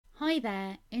Hi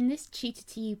there, in this Tutor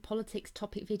to You politics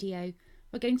topic video,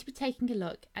 we're going to be taking a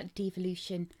look at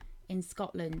devolution in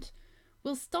Scotland.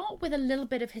 We'll start with a little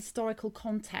bit of historical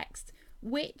context,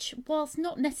 which, whilst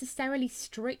not necessarily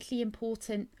strictly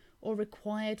important or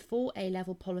required for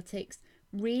A-level politics,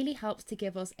 really helps to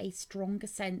give us a stronger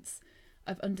sense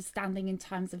of understanding in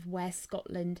terms of where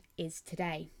Scotland is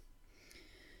today.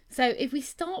 So if we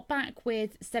start back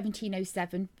with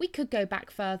 1707, we could go back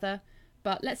further,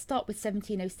 but let's start with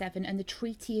 1707 and the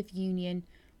Treaty of Union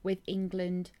with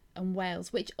England and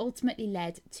Wales, which ultimately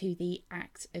led to the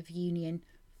Act of Union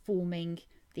forming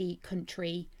the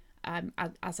country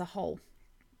as a whole.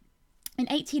 In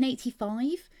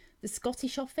 1885, the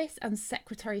Scottish Office and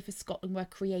Secretary for Scotland were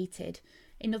created.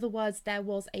 In other words, there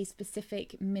was a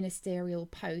specific ministerial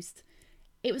post.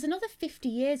 It was another 50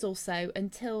 years or so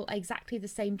until exactly the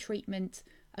same treatment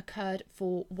occurred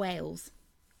for Wales.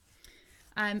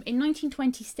 In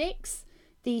 1926,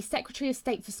 the Secretary of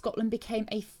State for Scotland became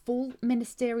a full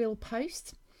ministerial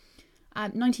post.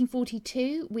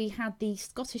 1942, we had the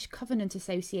Scottish Covenant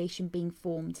Association being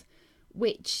formed,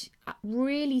 which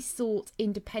really sought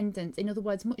independence, in other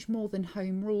words, much more than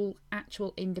home rule,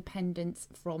 actual independence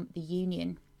from the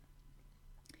Union.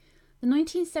 The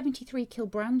 1973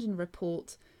 Kilbrandon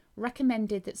report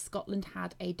recommended that Scotland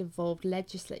had a devolved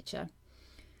legislature.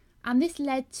 And this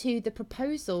led to the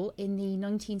proposal in the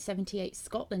 1978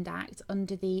 Scotland Act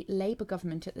under the Labour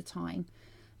government at the time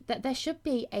that there should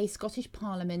be a Scottish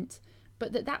Parliament,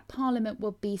 but that Parliament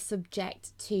will be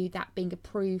subject to that being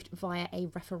approved via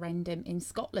a referendum in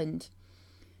Scotland.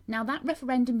 Now that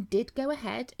referendum did go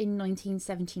ahead in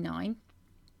 1979,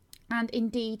 and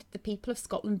indeed the people of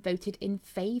Scotland voted in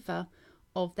favour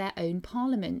of their own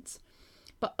Parliament.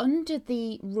 But under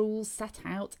the rules set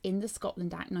out in the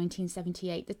Scotland Act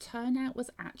 1978, the turnout was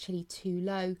actually too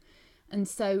low. And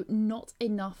so not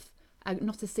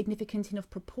a significant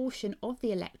enough proportion of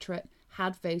the electorate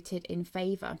had voted in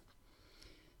favour.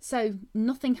 So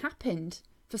nothing happened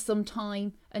for some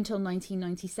time until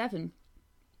 1997.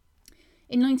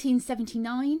 In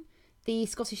 1979, the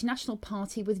Scottish National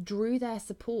Party withdrew their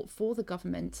support for the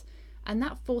government, and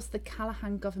that forced the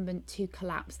Callaghan government to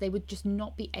collapse. They would just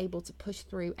not be able to push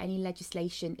through any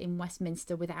legislation in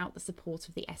Westminster without the support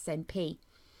of the SNP.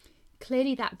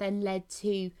 Clearly that then led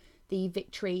to the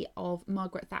victory of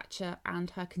Margaret Thatcher and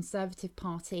her Conservative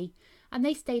Party, and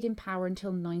they stayed in power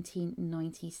until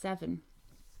 1997.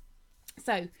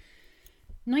 So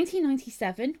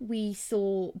 1997, we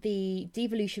saw the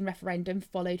devolution referendum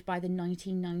followed by the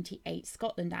 1998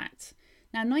 Scotland Act.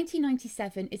 Now,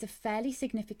 1997 is a fairly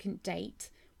significant date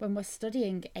when we're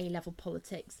studying A-level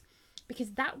politics,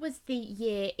 because that was the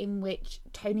year in which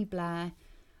Tony Blair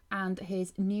and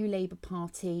his New Labour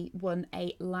Party won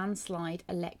a landslide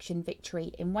election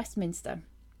victory in Westminster.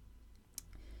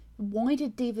 Why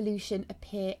did devolution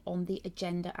appear on the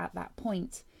agenda at that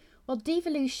point? Well,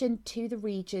 devolution to the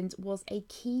regions was a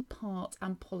key part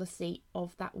and policy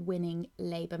of that winning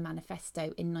Labour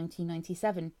manifesto in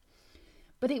 1997.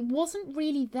 But it wasn't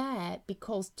really there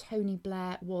because Tony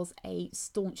Blair was a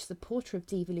staunch supporter of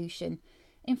devolution.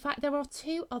 In fact, there are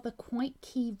two other quite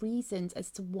key reasons as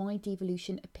to why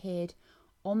devolution appeared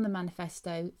on the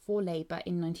manifesto for Labour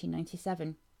in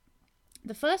 1997.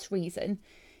 The first reason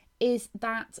is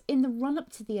that in the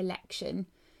run-up to the election,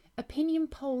 opinion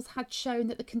polls had shown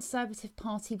that the Conservative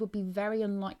Party would be very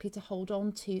unlikely to hold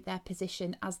on to their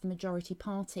position as the majority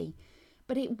party.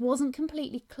 But it wasn't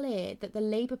completely clear that the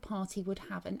Labour Party would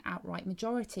have an outright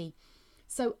majority.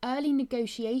 So early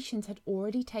negotiations had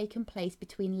already taken place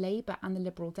between Labour and the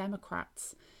Liberal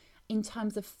Democrats in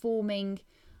terms of forming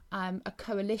a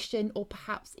coalition or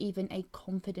perhaps even a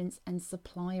confidence and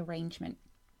supply arrangement.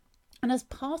 And as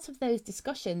part of those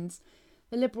discussions,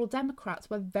 the Liberal Democrats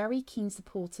were very keen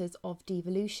supporters of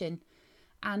devolution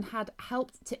and had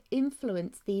helped to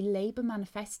influence the Labour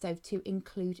manifesto to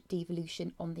include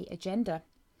devolution on the agenda.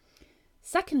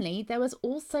 Secondly, there was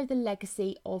also the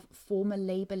legacy of former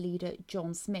Labour leader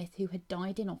John Smith, who had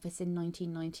died in office in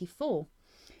 1994.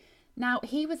 Now,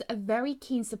 he was a very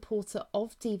keen supporter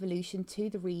of devolution to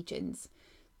the regions.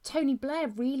 Tony Blair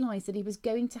realised that he was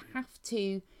going to have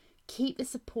to keep the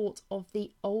support of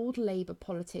the old Labour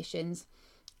politicians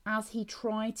as he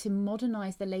tried to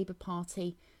modernise the Labour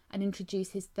Party and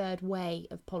introduce his third way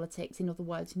of politics, in other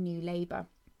words, New Labour.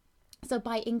 So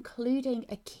by including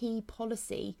a key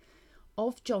policy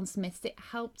of John Smith's, it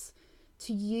helped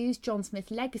to use John Smith's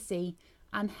legacy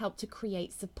and helped to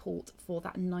create support for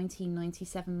that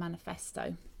 1997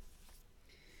 manifesto.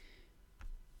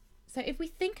 So if we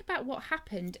think about what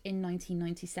happened in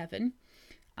 1997,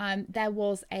 there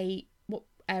was a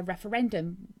a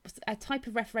referendum, a type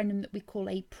of referendum that we call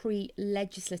a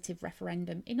pre-legislative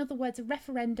referendum. In other words, a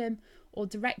referendum or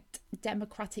direct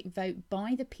democratic vote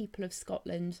by the people of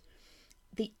Scotland,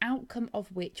 the outcome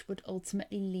of which would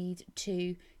ultimately lead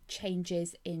to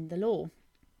changes in the law.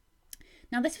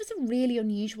 Now, this was a really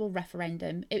unusual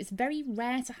referendum. It was very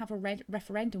rare to have a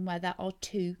referendum where there are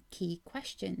two key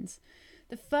questions.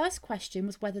 The first question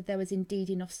was whether there was indeed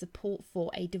enough support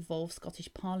for a devolved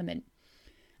Scottish Parliament.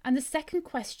 And the second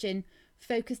question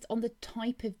focused on the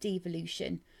type of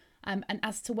devolution and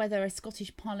as to whether a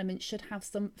Scottish Parliament should have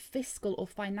some fiscal or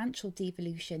financial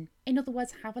devolution. In other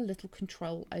words, have a little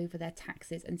control over their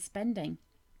taxes and spending.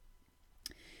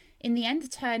 In the end, the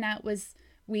turnout was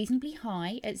reasonably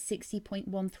high at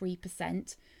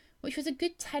 60.13%, which was a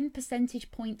good 10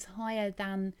 percentage points higher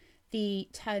than the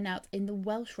turnout in the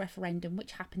Welsh referendum,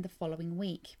 which happened the following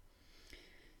week.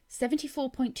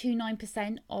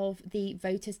 74.29% of the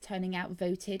voters turning out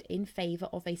voted in favour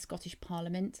of a Scottish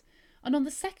Parliament. And on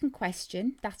the second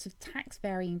question, that of tax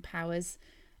varying powers,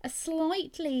 a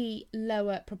slightly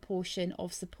lower proportion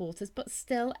of supporters, but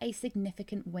still a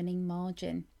significant winning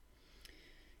margin.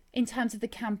 In terms of the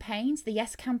campaigns, the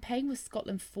Yes campaign was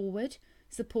Scotland Forward,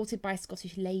 supported by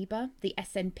Scottish Labour, the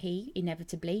SNP,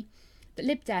 inevitably, the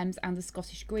Lib Dems and the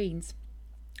Scottish Greens.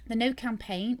 The No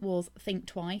campaign was Think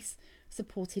Twice,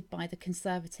 supported by the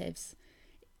Conservatives.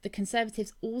 The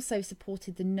Conservatives also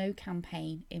supported the No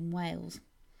campaign in Wales.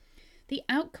 The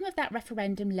outcome of that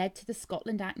referendum led to the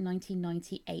Scotland Act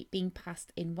 1998 being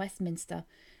passed in Westminster.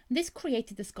 And this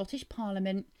created the Scottish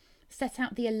Parliament, set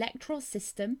out the electoral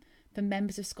system for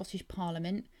members of Scottish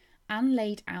Parliament, and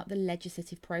laid out the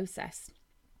legislative process.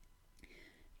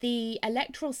 The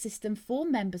electoral system for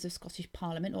members of Scottish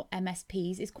Parliament, or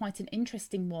MSPs, is quite an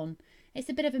interesting one. It's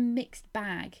a bit of a mixed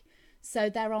bag. So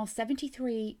there are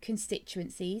 73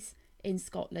 constituencies in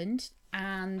Scotland,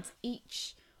 and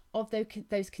each of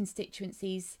those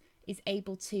constituencies is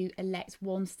able to elect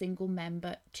one single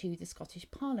member to the Scottish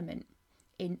Parliament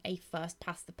in a first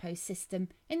past the post system,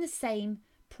 in the same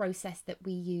process that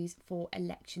we use for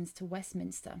elections to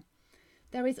Westminster.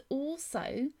 There is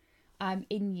also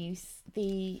in use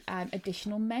the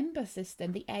additional member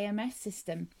system, the AMS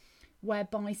system,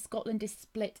 whereby Scotland is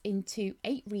split into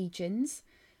 8 regions,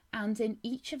 and in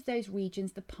each of those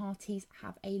regions the parties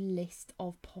have a list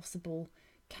of possible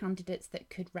candidates that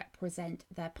could represent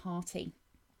their party.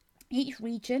 Each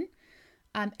region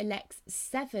elects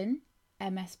 7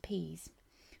 MSPs.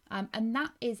 And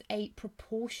that is a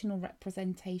proportional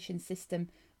representation system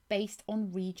based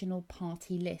on regional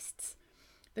party lists.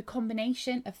 The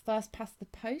combination of first past the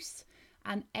post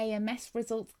and AMS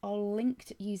results are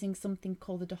linked using something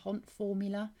called the D'Hondt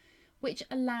formula, which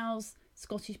allows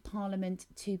Scottish Parliament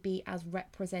to be as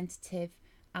representative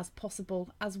as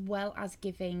possible, as well as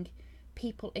giving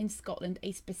people in Scotland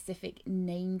a specific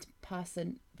named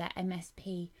person, their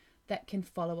MSP, that can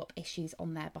follow up issues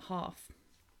on their behalf.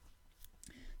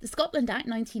 The Scotland Act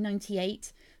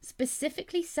 1998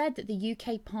 specifically said that the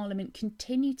UK Parliament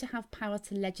continued to have power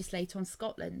to legislate on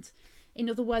Scotland. In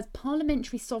other words,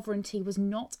 parliamentary sovereignty was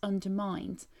not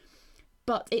undermined,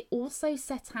 but it also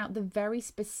set out the very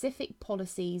specific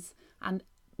policies and,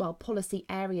 policy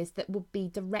areas that would be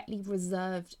directly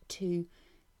reserved to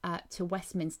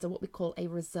Westminster, what we call a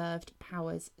reserved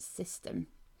powers system.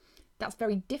 That's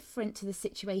very different to the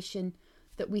situation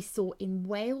that we saw in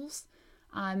Wales.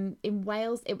 In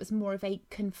Wales, it was more of a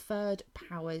conferred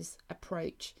powers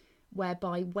approach,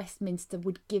 whereby Westminster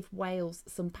would give Wales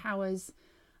some powers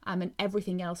and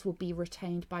everything else would be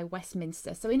retained by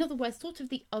Westminster. So in other words, sort of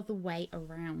the other way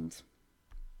around.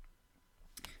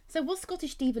 So was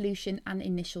Scottish devolution an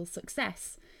initial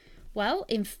success? Well,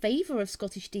 in favour of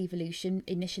Scottish devolution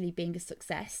initially being a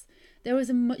success, there was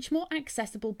a much more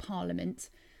accessible parliament,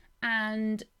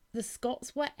 and the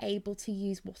Scots were able to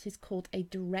use what is called a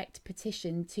direct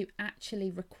petition to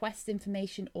actually request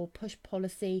information or push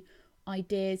policy,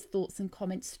 ideas, thoughts and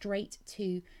comments straight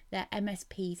to their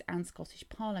MSPs and Scottish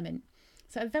Parliament.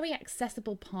 So a very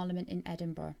accessible parliament in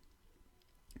Edinburgh.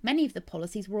 Many of the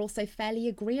policies were also fairly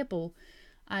agreeable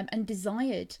and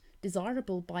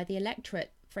desirable by the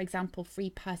electorate. For example, free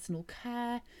personal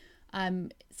care,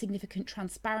 significant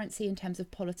transparency in terms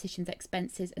of politicians'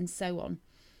 expenses and so on.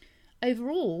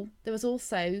 Overall, there was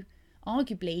also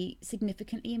arguably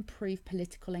significantly improved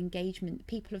political engagement,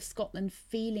 people of Scotland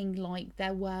feeling like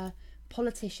there were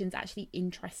politicians actually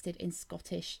interested in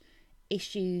Scottish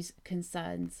issues,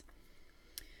 concerns.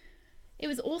 It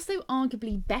was also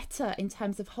arguably better in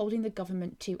terms of holding the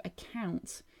government to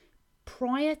account.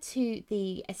 Prior to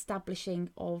the establishing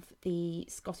of the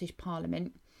Scottish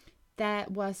Parliament, there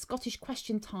were Scottish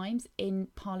question times in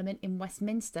Parliament in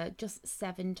Westminster just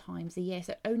 7 times a year.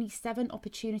 So only 7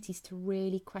 opportunities to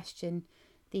really question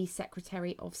the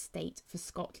Secretary of State for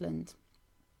Scotland.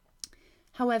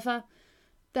 However,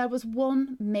 there was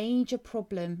one major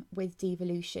problem with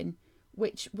devolution,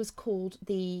 which was called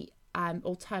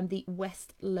or termed the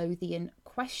West Lothian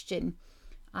question,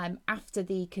 after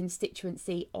the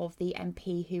constituency of the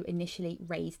MP who initially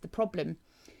raised the problem.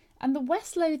 And the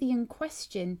West Lothian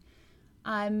question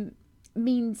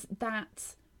means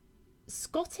that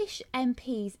Scottish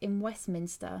MPs in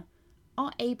Westminster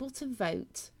are able to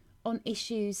vote on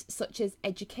issues such as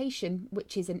education,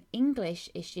 which is an English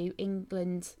issue.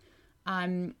 England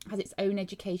has its own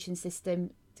education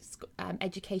system.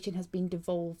 Education has been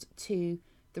devolved to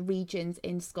the regions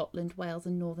in Scotland, Wales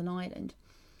and Northern Ireland.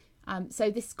 So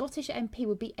the Scottish MP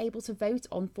would be able to vote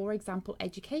on, for example,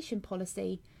 education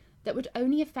policy that would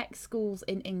only affect schools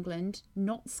in England,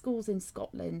 not schools in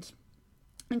Scotland,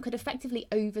 and could effectively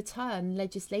overturn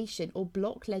legislation or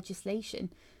block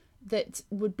legislation that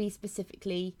would be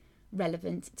specifically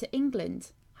relevant to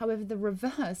England. However, the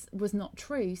reverse was not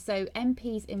true. So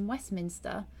MPs in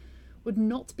Westminster would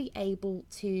not be able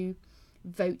to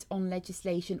vote on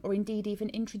legislation or indeed even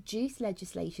introduce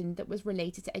legislation that was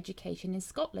related to education in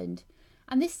Scotland.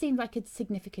 And this seemed like a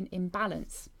significant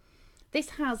imbalance.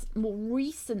 This has more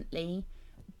recently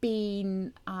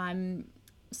been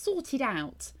sorted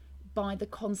out by the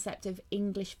concept of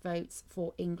English votes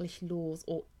for English laws,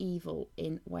 or EVIL,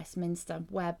 in Westminster,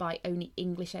 whereby only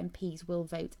English MPs will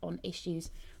vote on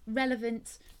issues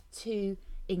relevant to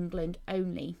England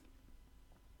only.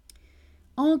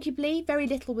 Arguably, very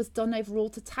little was done overall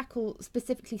to tackle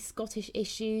specifically Scottish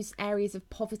issues, areas of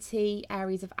poverty,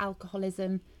 areas of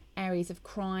alcoholism, areas of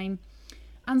crime.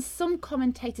 And some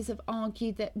commentators have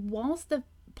argued that whilst the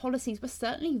policies were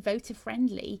certainly voter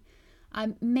friendly,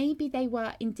 maybe they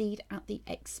were indeed at the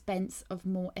expense of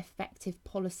more effective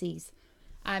policies.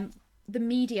 The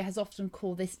media has often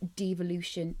called this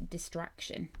devolution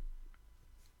distraction.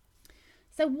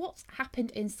 So what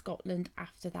happened in Scotland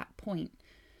after that point?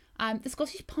 The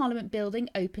Scottish Parliament building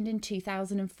opened in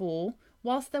 2004.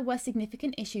 Whilst there were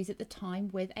significant issues at the time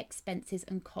with expenses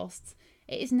and costs,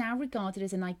 it is now regarded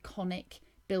as an iconic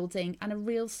building and a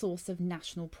real source of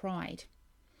national pride.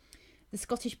 The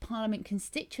Scottish Parliament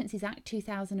Constituencies Act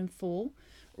 2004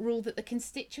 ruled that the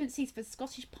constituencies for the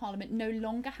Scottish Parliament no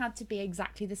longer had to be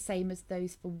exactly the same as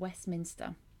those for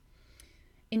Westminster.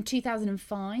 In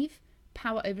 2005,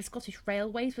 power over Scottish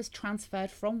Railways was transferred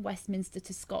from Westminster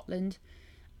to Scotland,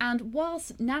 and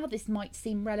whilst now this might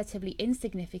seem relatively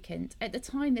insignificant, at the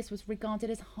time this was regarded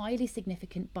as highly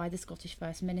significant by the Scottish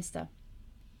First Minister.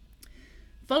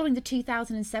 Following the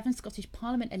 2007 Scottish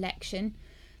Parliament election,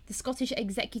 the Scottish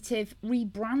Executive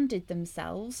rebranded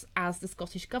themselves as the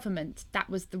Scottish Government. That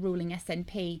was the ruling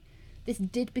SNP. This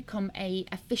did become an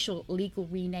official legal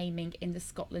renaming in the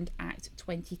Scotland Act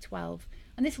 2012,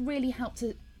 and this really helped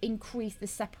to increase the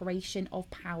separation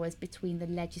of powers between the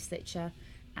legislature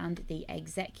and the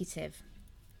executive.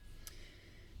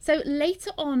 So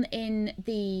later on in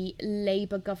the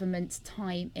Labour government's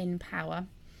time in power,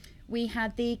 we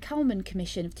had the Coleman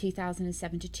Commission of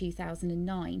 2007 to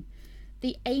 2009,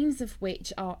 the aims of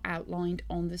which are outlined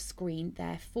on the screen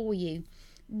there for you,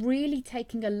 really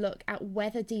taking a look at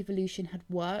whether devolution had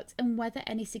worked and whether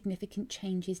any significant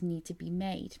changes need to be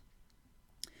made.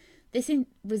 This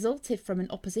resulted from an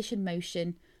opposition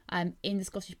motion in the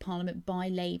Scottish Parliament by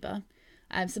Labour,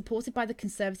 supported by the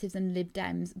Conservatives and Lib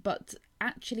Dems, but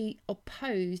actually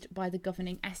opposed by the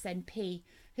governing SNP,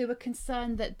 who were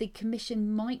concerned that the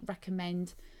Commission might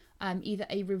recommend either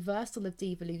a reversal of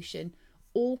devolution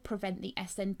or prevent the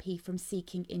SNP from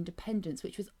seeking independence,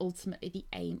 which was ultimately the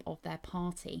aim of their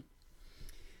party.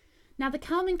 Now, the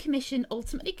Coleman Commission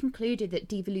ultimately concluded that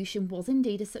devolution was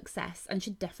indeed a success and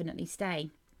should definitely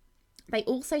stay. They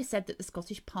also said that the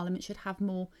Scottish Parliament should have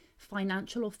more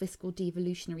financial or fiscal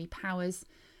devolutionary powers,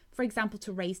 for example,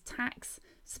 to raise tax,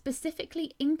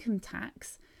 specifically income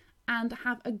tax, and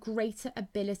have a greater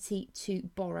ability to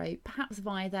borrow, perhaps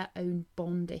via their own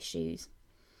bond issues.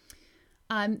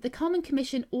 The Coleman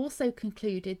Commission also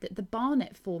concluded that the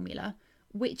Barnett formula,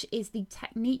 which is the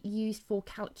technique used for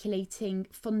calculating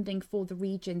funding for the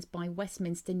regions by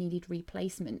Westminster, needed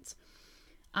replacement.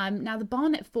 Now, the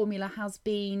Barnett formula has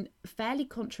been fairly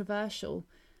controversial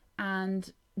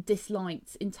and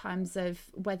disliked in terms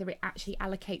of whether it actually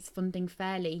allocates funding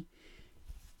fairly.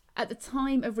 At the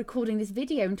time of recording this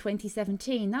video in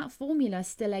 2017, that formula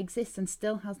still exists and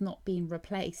still has not been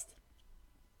replaced.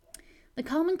 The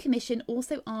Coleman Commission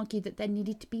also argued that there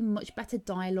needed to be much better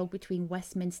dialogue between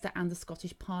Westminster and the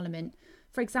Scottish Parliament.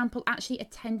 For example, actually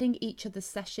attending each other's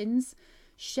sessions,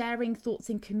 sharing thoughts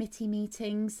in committee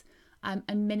meetings,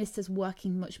 and ministers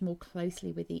working much more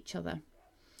closely with each other.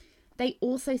 They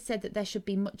also said that there should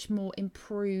be much more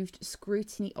improved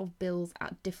scrutiny of bills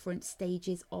at different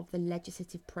stages of the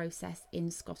legislative process in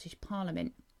Scottish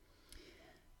Parliament.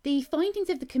 The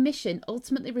findings of the Commission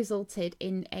ultimately resulted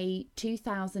in a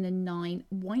 2009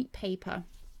 white paper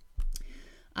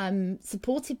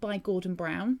supported by Gordon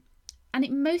Brown, and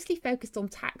it mostly focused on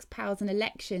tax powers and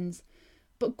elections.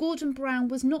 But Gordon Brown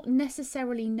was not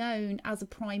necessarily known as a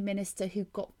Prime Minister who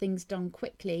got things done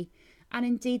quickly, and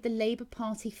indeed the Labour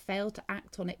Party failed to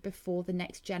act on it before the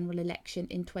next general election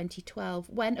in 2012,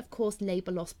 when of course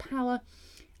Labour lost power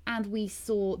and we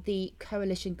saw the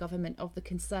coalition government of the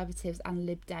Conservatives and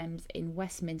Lib Dems in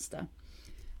Westminster.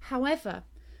 However,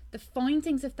 the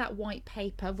findings of that white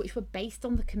paper, which were based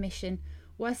on the Commission,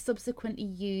 were subsequently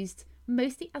used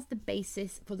mostly as the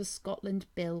basis for the Scotland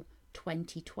Bill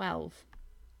 2012.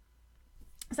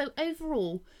 So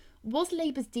overall, was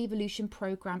Labour's devolution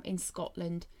programme in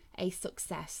Scotland a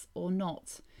success or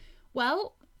not?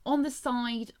 Well, on the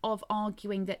side of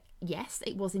arguing that yes,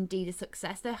 it was indeed a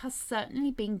success, there has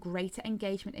certainly been greater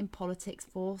engagement in politics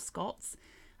for Scots,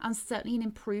 and certainly an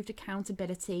improved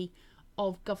accountability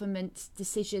of government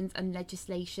decisions and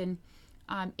legislation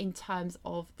in terms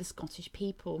of the Scottish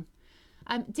people.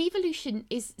 Devolution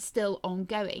is still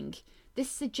ongoing. This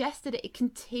suggests that it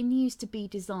continues to be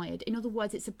desired. In other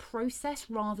words, it's a process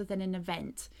rather than an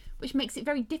event, which makes it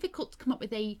very difficult to come up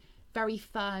with a very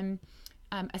firm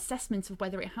assessment of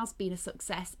whether it has been a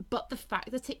success. But the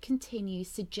fact that it continues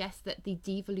suggests that the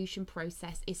devolution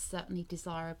process is certainly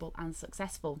desirable and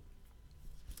successful.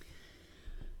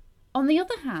 On the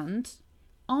other hand,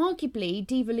 arguably,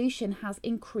 devolution has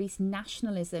increased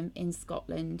nationalism in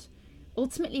Scotland,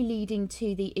 ultimately leading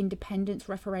to the independence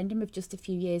referendum of just a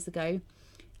few years ago,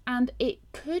 and it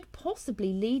could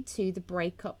possibly lead to the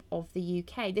breakup of the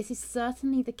UK. This is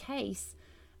certainly the case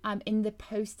in the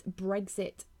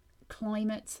post-Brexit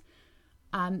climate.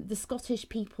 The Scottish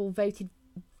people voted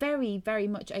very, very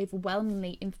much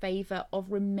overwhelmingly in favour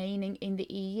of remaining in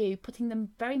the EU, putting them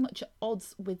very much at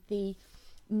odds with the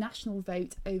national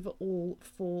vote overall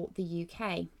for the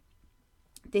UK.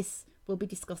 This will be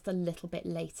discussed a little bit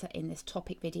later in this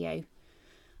topic video.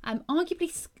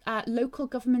 Arguably, local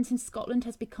government in Scotland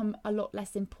has become a lot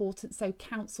less important. So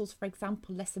councils, for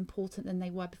example, less important than they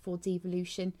were before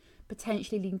devolution,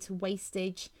 potentially leading to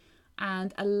wastage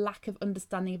and a lack of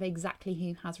understanding of exactly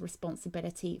who has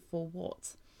responsibility for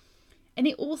what. And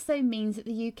it also means that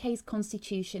the UK's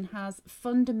constitution has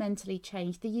fundamentally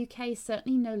changed. The UK is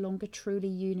certainly no longer truly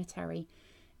unitary.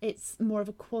 It's more of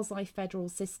a quasi-federal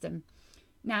system.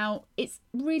 Now, it's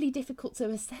really difficult to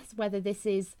assess whether this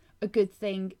is a good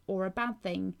thing or a bad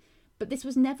thing, but this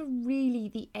was never really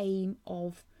the aim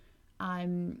of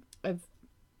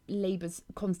Labour's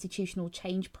constitutional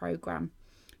change programme.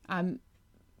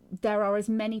 There are as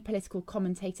many political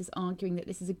commentators arguing that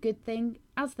this is a good thing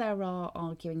as there are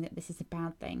arguing that this is a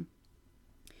bad thing.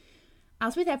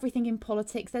 As with everything in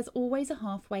politics, there's always a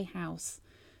halfway house.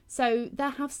 So there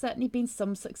have certainly been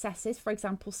some successes, for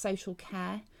example, social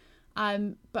care.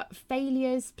 But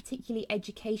failures, particularly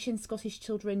education. Scottish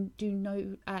children do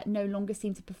no longer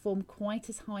seem to perform quite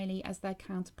as highly as their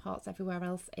counterparts everywhere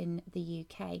else in the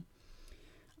UK.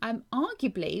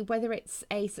 Arguably, whether it's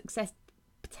a success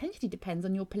potentially depends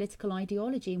on your political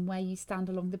ideology and where you stand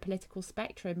along the political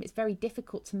spectrum. It's very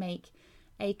difficult to make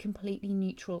a completely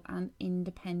neutral and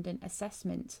independent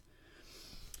assessment.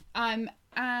 And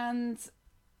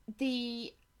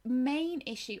the main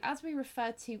issue, as we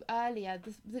referred to earlier,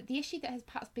 the issue that has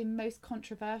perhaps been most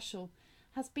controversial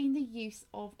has been the use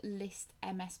of list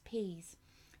MSPs.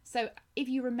 So if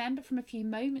you remember from a few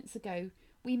moments ago,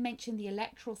 we mentioned the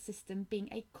electoral system being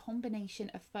a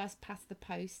combination of first past the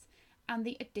post and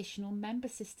the additional member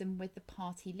system with the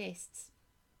party lists.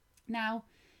 Now,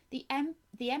 the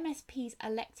MSPs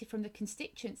elected from the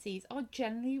constituencies are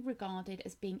generally regarded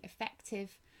as being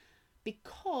effective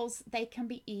because they can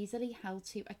be easily held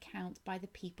to account by the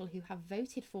people who have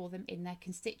voted for them in their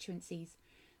constituencies.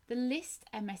 The list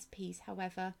MSPs,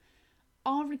 however,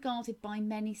 are regarded by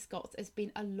many Scots as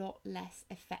being a lot less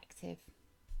effective.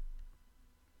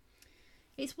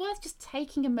 It's worth just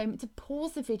taking a moment to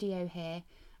pause the video here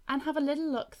and have a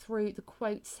little look through the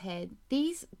quotes here.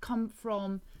 These come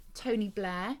from Tony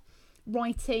Blair,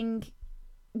 writing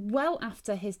well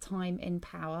after his time in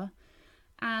power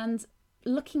and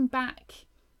looking back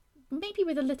maybe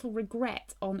with a little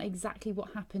regret on exactly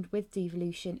what happened with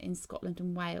devolution in Scotland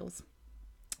and Wales.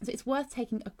 So it's worth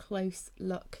taking a close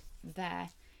look there.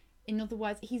 In other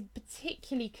words, he's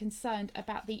particularly concerned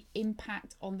about the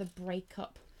impact on the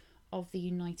breakup of the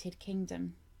United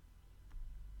Kingdom.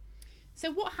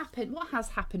 So what happened? What has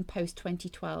happened post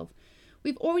 2012?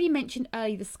 We've already mentioned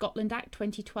earlier the Scotland Act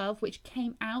 2012, which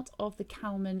came out of the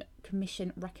Calman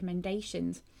Commission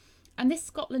recommendations. And this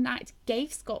Scotland Act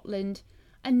gave Scotland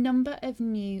a number of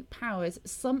new powers,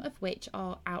 some of which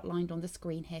are outlined on the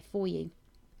screen here for you.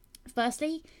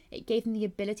 Firstly, it gave them the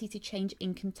ability to change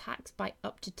income tax by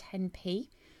up to 10p,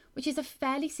 which is a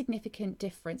fairly significant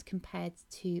difference compared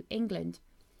to England.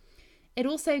 It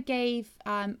also gave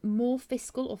more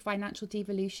fiscal or financial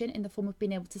devolution in the form of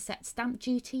being able to set stamp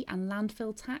duty and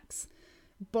landfill tax,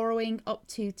 borrowing up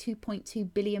to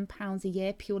 £2.2 billion a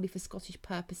year purely for Scottish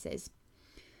purposes.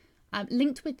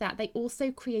 Linked with that, they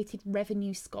also created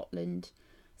Revenue Scotland,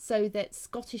 so that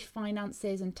Scottish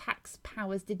finances and tax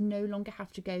powers did no longer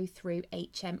have to go through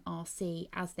HMRC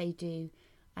as they do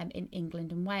in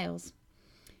England and Wales.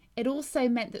 It also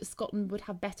meant that Scotland would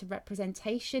have better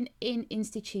representation in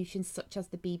institutions such as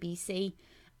the BBC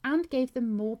and gave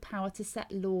them more power to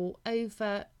set law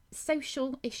over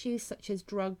social issues such as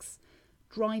drugs,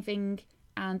 driving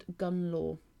and gun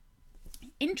law.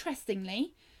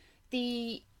 Interestingly,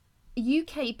 the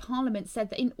UK Parliament said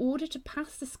that in order to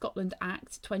pass the Scotland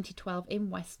Act 2012 in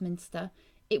Westminster,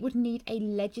 it would need a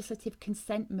legislative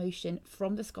consent motion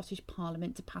from the Scottish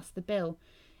Parliament to pass the bill.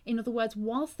 In other words,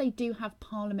 whilst they do have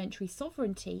parliamentary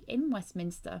sovereignty in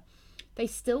Westminster, they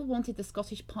still wanted the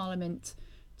Scottish Parliament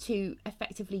to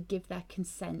effectively give their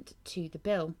consent to the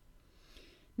bill.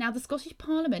 Now, the Scottish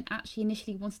Parliament actually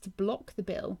initially wanted to block the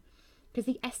bill because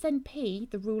the SNP,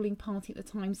 the ruling party at the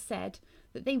time, said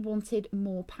that they wanted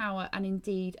more power and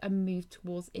indeed a move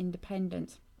towards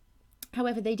independence.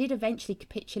 However, they did eventually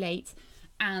capitulate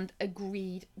and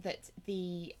agreed that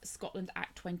the Scotland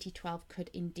Act 2012 could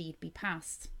indeed be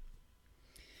passed.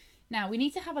 Now, we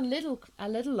need to have a little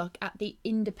look at the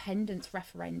independence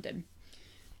referendum.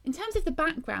 In terms of the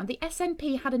background, the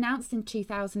SNP had announced in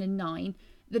 2009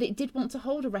 that it did want to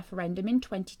hold a referendum in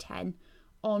 2010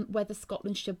 on whether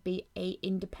Scotland should be an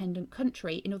independent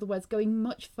country, in other words, going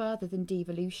much further than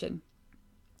devolution.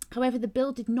 However, the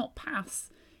bill did not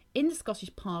pass in the Scottish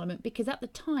Parliament because at the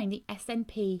time the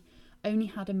SNP only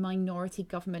had a minority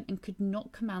government and could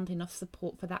not command enough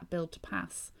support for that bill to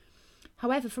pass.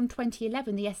 However, from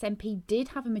 2011, the SNP did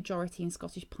have a majority in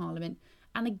Scottish Parliament,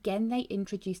 and again they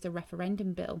introduced a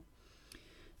referendum bill.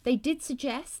 They did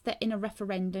suggest that in a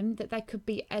referendum that there could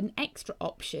be an extra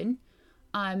option,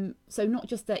 so not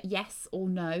just a yes or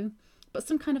no, but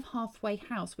some kind of halfway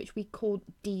house, which we called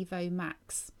Devo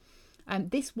Max.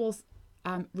 This was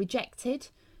rejected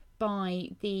by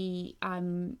the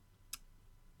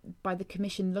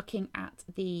Commission looking at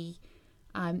the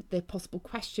possible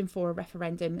question for a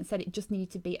referendum and said it just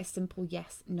needed to be a simple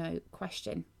yes/no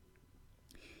question.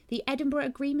 The Edinburgh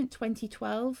Agreement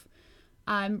 2012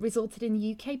 resulted in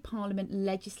the UK Parliament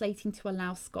legislating to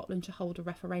allow Scotland to hold a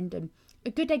referendum. A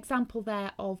good example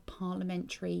there of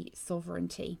parliamentary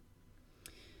sovereignty.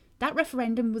 That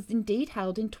referendum was indeed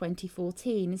held in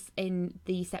 2014, in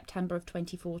the September of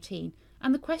 2014,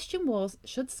 and the question was,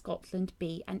 should Scotland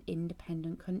be an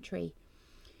independent country?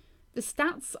 The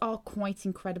stats are quite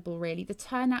incredible, really. The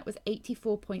turnout was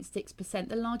 84.6%,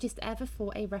 the largest ever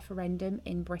for a referendum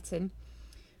in Britain.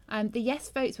 The yes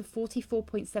votes were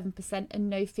 44.7% and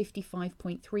no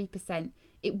 55.3%.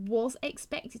 It was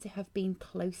expected to have been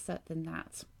closer than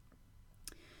that.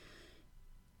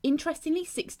 Interestingly,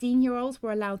 16-year-olds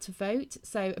were allowed to vote,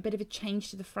 so a bit of a change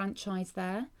to the franchise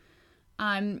there.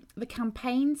 The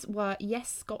campaigns were Yes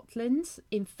Scotland,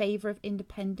 in favour of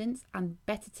independence, and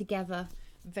Better Together,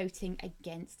 voting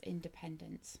against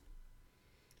independence.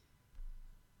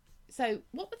 So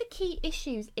what were the key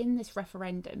issues in this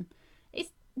referendum?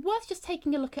 It's worth just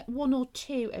taking a look at one or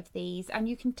two of these, and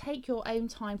you can take your own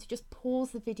time to just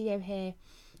pause the video here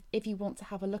if you want to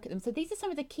have a look at them. So these are some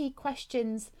of the key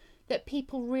questions that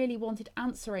people really wanted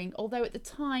answering, although at the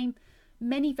time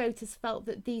many voters felt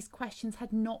that these questions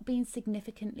had not been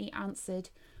significantly answered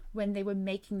when they were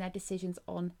making their decisions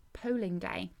on polling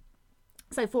day.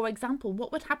 So for example,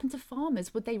 what would happen to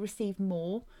farmers? Would they receive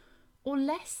more or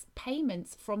less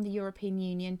payments from the European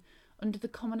Union under the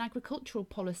Common Agricultural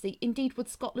Policy? Indeed, would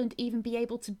Scotland even be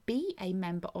able to be a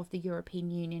member of the European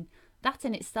Union? That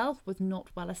in itself was not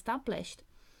well established.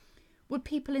 Would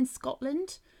people in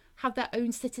Scotland have their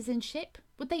own citizenship?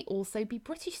 Would they also be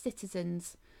British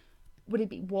citizens? Would it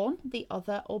be one, the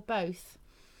other, or both?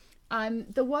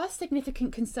 There were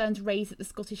significant concerns raised that the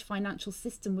Scottish financial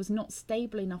system was not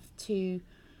stable enough to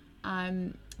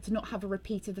to not have a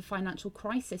repeat of the financial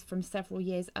crisis from several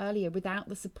years earlier without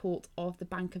the support of the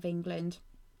Bank of England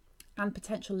and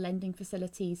potential lending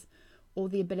facilities, or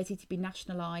the ability to be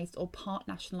nationalised or part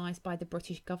nationalised by the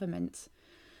British government.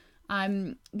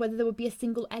 Whether there would be a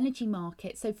single energy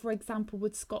market. So, for example,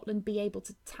 would Scotland be able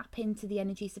to tap into the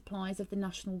energy supplies of the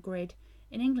national grid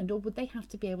in England, or would they have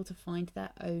to be able to find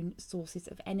their own sources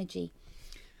of energy?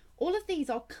 All of these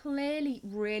are clearly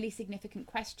really significant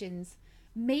questions.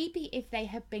 Maybe if they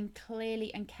had been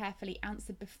clearly and carefully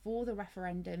answered before the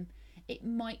referendum, it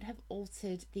might have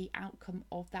altered the outcome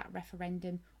of that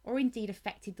referendum, or indeed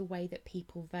affected the way that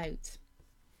people vote.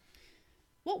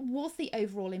 What was the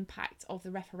overall impact of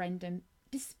the referendum?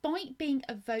 Despite being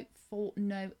a vote for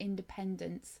no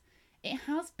independence, it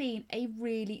has been a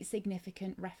really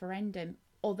significant referendum,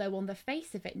 although on the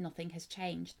face of it, nothing has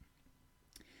changed.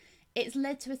 It's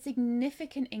led to a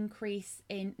significant increase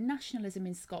in nationalism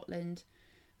in Scotland.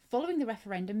 Following the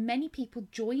referendum, many people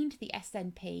joined the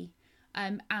SNP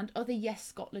and other Yes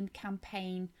Scotland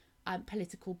campaign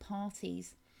political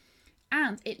parties.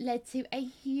 And it led to a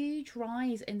huge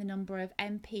rise in the number of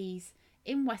MPs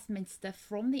in Westminster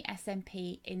from the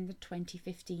SNP in the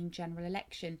 2015 general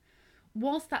election.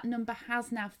 Whilst that number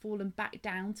has now fallen back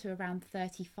down to around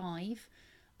 35,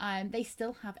 they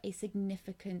still have a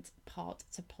significant part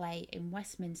to play in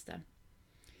Westminster.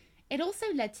 It also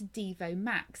led to Devo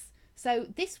Max. So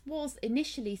this was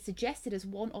initially suggested as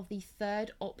one of the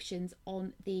third options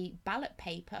on the ballot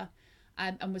paper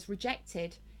and was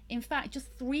rejected. In fact,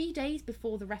 just 3 days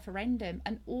before the referendum,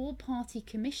 an all-party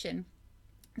commission,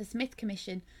 the Smith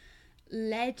Commission,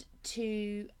 led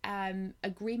to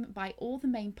agreement by all the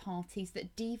main parties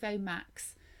that Devo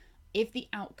Max, if the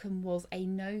outcome was a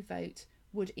no vote,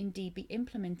 would indeed be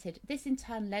implemented. This in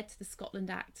turn led to the Scotland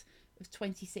Act of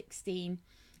 2016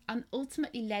 and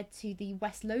ultimately led to the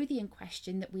West Lothian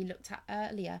question that we looked at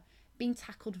earlier being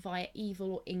tackled via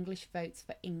evil or English votes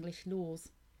for English laws.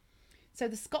 So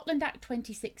the Scotland Act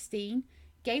 2016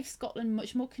 gave Scotland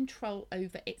much more control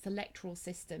over its electoral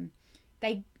system.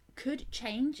 They could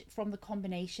change from the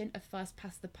combination of first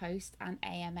past the post and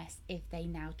AMS if they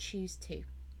now choose to.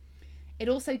 It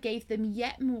also gave them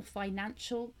yet more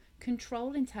financial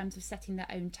control in terms of setting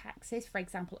their own taxes, for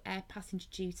example, air passenger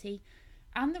duty,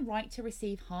 and the right to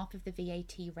receive half of the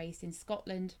VAT raised in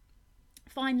Scotland.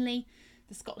 Finally,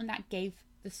 the Scotland Act gave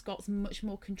the Scots much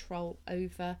more control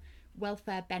over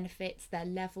welfare benefits, their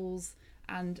levels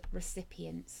and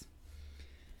recipients.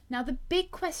 Now, the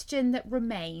big question that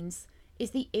remains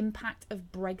is the impact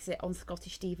of Brexit on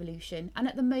Scottish devolution, and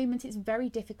at the moment it's very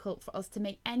difficult for us to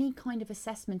make any kind of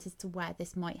assessment as to where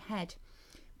this might head.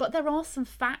 But there are some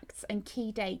facts and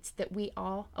key dates that we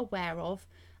are aware of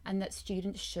and that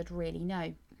students should really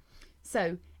know.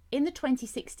 So, in the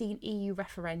 2016 EU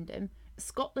referendum,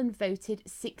 Scotland voted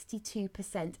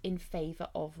 62% in favour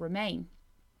of Remain.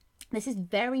 This is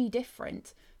very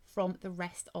different from the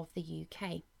rest of the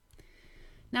UK.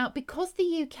 Now, because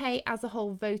the UK as a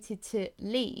whole voted to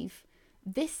leave,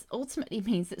 this ultimately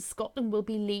means that Scotland will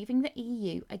be leaving the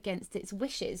EU against its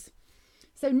wishes.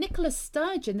 So Nicola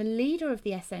Sturgeon, the leader of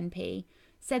the SNP,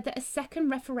 said that a second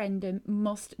referendum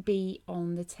must be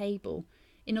on the table.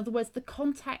 In other words, the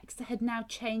context had now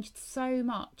changed so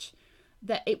much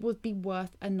that it would be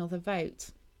worth another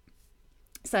vote.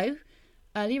 So,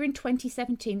 earlier in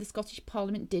 2017, the Scottish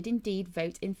Parliament did indeed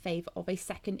vote in favour of a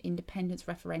second independence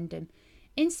referendum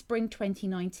in spring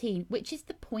 2019, which is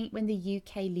the point when the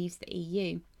UK leaves the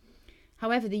EU.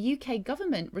 However, the UK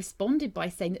government responded by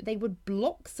saying that they would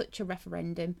block such a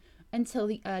referendum until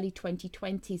the early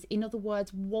 2020s. In other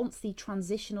words, once the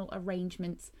transitional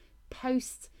arrangements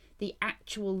post the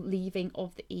actual leaving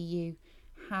of the EU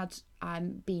had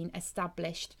been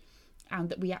established, and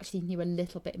that we actually knew a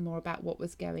little bit more about what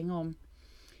was going on.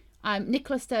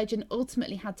 Nicola Sturgeon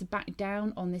ultimately had to back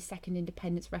down on this second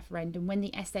independence referendum when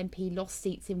the SNP lost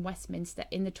seats in Westminster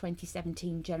in the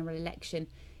 2017 general election.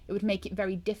 It would make it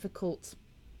very difficult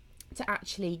to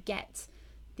actually get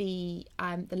the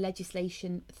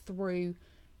legislation through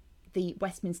the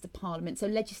Westminster Parliament. So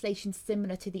legislation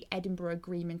similar to the Edinburgh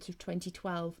Agreement of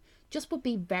 2012 just would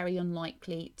be very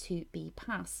unlikely to be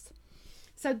passed.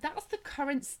 So that's the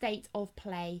current state of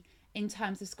play in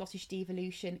terms of Scottish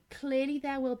devolution. Clearly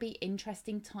there will be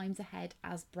interesting times ahead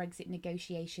as Brexit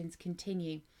negotiations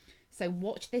continue. So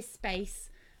watch this space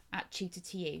at Tutor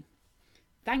to You.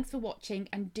 Thanks for watching,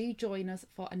 and do join us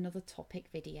for another topic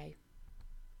video.